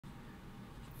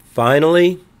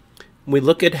Finally, we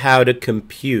look at how to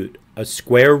compute a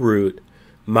square root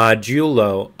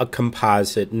modulo a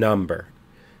composite number,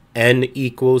 n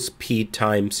equals p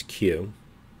times q.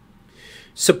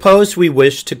 Suppose we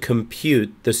wish to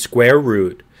compute the square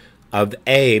root of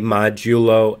a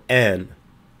modulo n.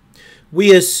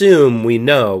 We assume we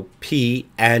know p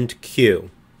and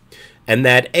q, and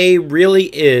that a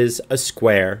really is a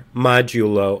square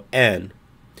modulo n,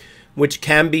 which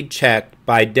can be checked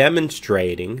by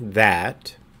demonstrating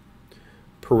that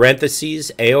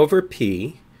parentheses a over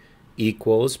p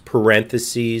equals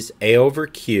parentheses a over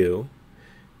q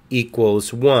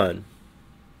equals 1.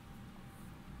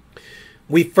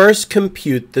 We first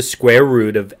compute the square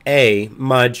root of a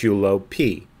modulo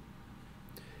p.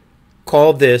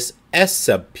 Call this s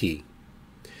sub p.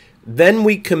 Then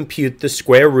we compute the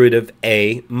square root of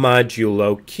a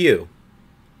modulo q.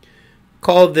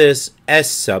 Call this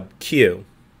s sub q.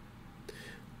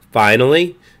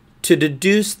 Finally, to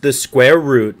deduce the square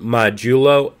root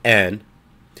modulo n,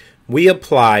 we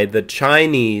apply the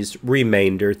Chinese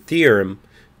remainder theorem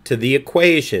to the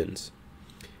equations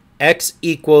x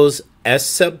equals s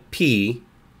sub p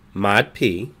mod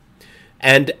p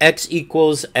and x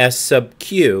equals s sub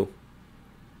q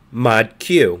mod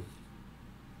q.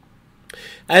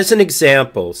 As an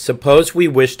example, suppose we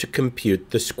wish to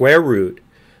compute the square root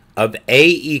of a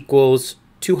equals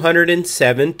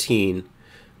 217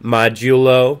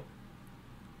 modulo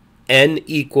n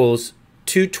equals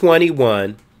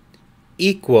 221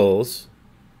 equals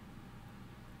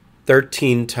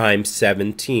 13 times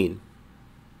 17.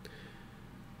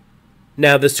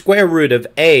 Now the square root of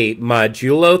a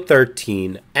modulo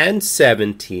 13 and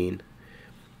 17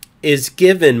 is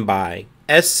given by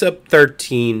s sub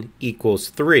 13 equals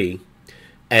 3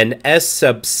 and s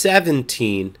sub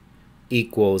 17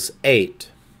 equals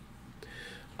 8.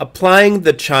 Applying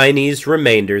the Chinese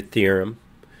remainder theorem,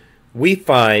 we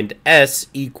find s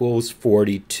equals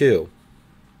 42.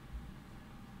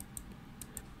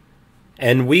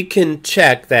 And we can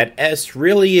check that s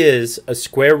really is a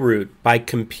square root by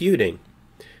computing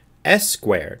s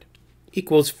squared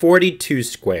equals 42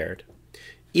 squared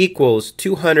equals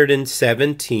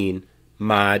 217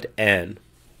 mod n.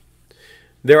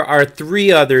 There are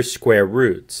 3 other square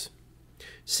roots,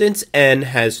 since n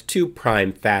has 2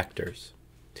 prime factors.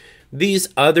 These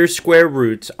other square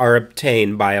roots are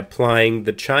obtained by applying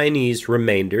the Chinese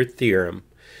remainder theorem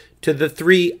to the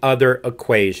 3 other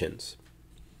equations.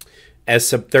 S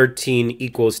sub 13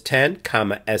 equals 10,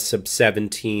 comma s sub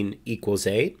 17 equals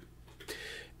 8.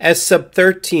 S sub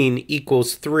 13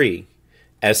 equals 3.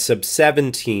 S sub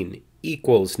 17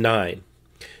 equals 9.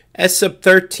 S sub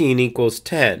 13 equals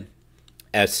 10.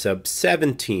 S sub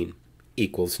 17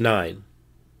 equals 9.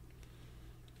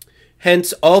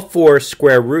 Hence, all 4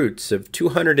 square roots of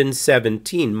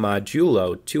 217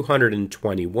 modulo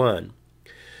 221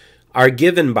 are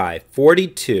given by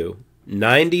 42,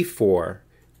 94,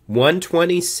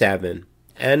 127,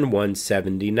 and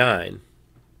 179.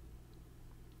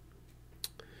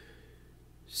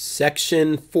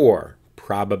 Section 4,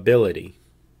 Probability.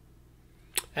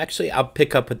 Actually, I'll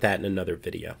pick up with that in another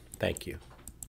video. Thank you.